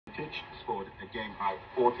which scored a game-high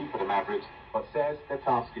 40 for the Mavericks, but says their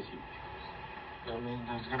task is huge. I mean,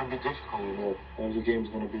 it's going to be difficult, you know. Every game's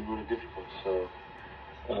going to be really difficult. So,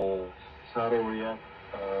 it's not over yet,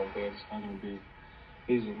 but it's not going to be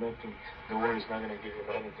easy. Nothing. The world is not going to give you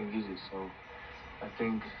anything easy. So, I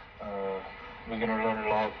think we're going to learn a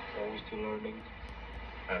lot. We're still learning.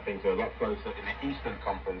 Things are a lot closer in the Eastern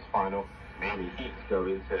Conference final. Many Heats go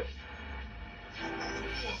into it.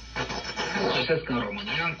 Sosesc în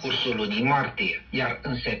România în cursul lunii martie, iar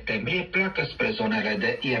în septembrie pleacă spre zonele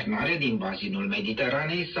de iernare din bazinul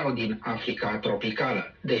Mediteranei sau din Africa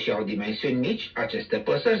tropicală. Deși au dimensiuni mici, aceste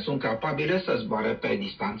păsări sunt capabile să zboare pe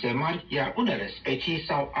distanțe mari, iar unele specii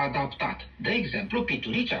s-au adaptat. De exemplu,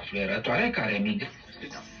 pituricea fluierătoare care migrează.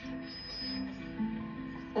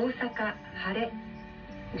 Osaka, 晴れ、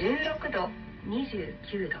16度、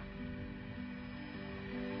29度。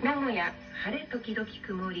名古屋、晴れ時々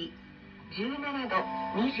曇り、17度、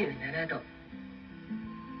27度。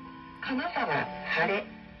金沢、晴れ、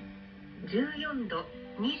14度、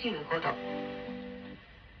25度。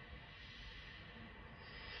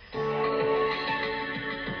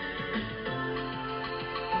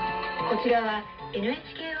こちらは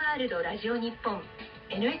NHK ワールドラジオ日本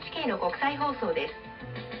NHK の国際放送です。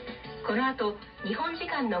この後、日本時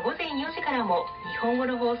間の午前4時からも日本語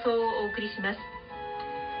の放送をお送りします。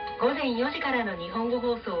午前4時からの日本語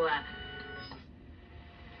放送は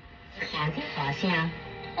下节大声，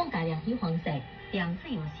放大亮起黄色，电子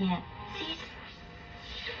有声。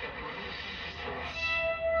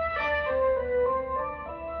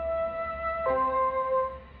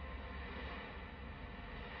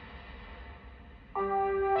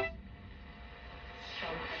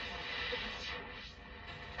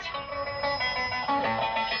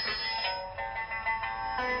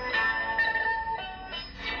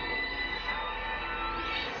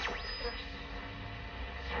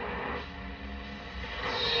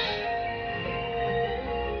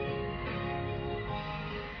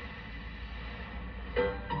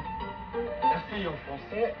En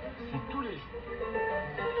français, c'est tous les jours.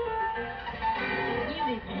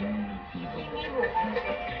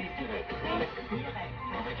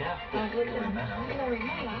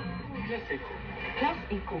 Classe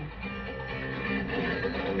éco.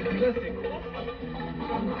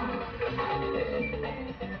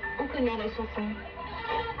 On connaît la chanson.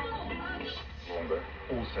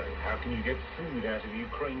 Also, how can you get food out of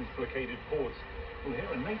Ukraine's blockaded ports? Well,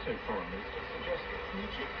 here a NATO foreign minister suggested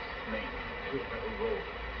Egypt's navy could have a role.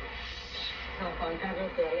 Don Juan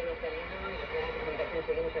Carlos todavía no está viendo y los medios de comunicación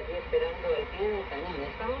seguimos aquí esperando el pie del cañón.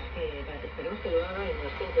 Esperemos que lo haga en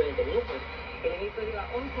unos 120 minutos. El evento lleva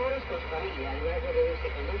 11 horas con su familia, además de reunirse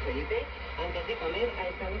con Don Felipe. Antes de comer ha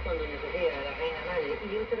estado con Doña Sofía, la reina madre,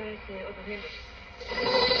 y otros miembros.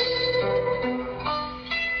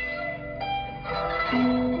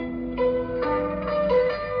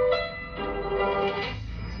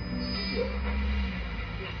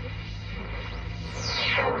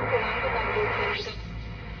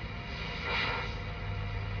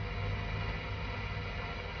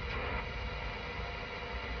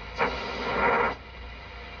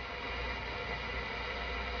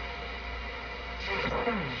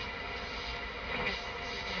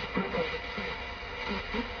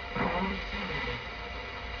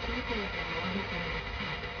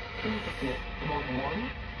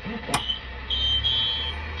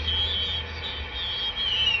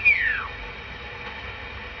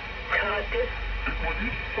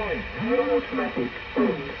 Automatic to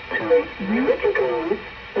vertical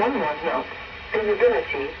 11 knots.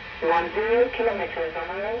 Visibility 10 kilometers on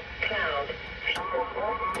all cloud.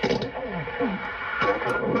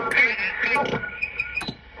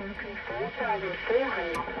 Open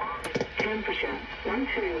 4,400. Temperature 12.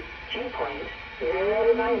 Dew point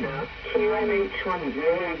 0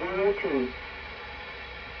 QMH1002.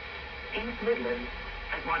 East Midlands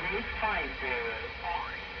 1850.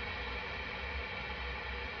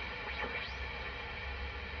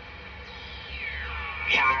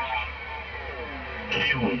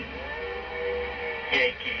 Kiwi,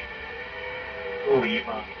 Yankee,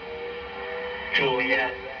 Lima,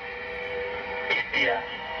 Juliet, India,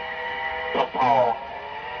 Nepal,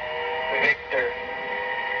 Victor,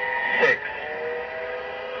 6,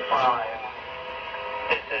 5.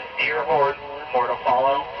 This is Dearborn, more to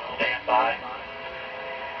follow, stand by.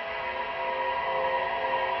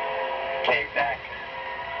 Quebec,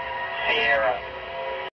 Sierra.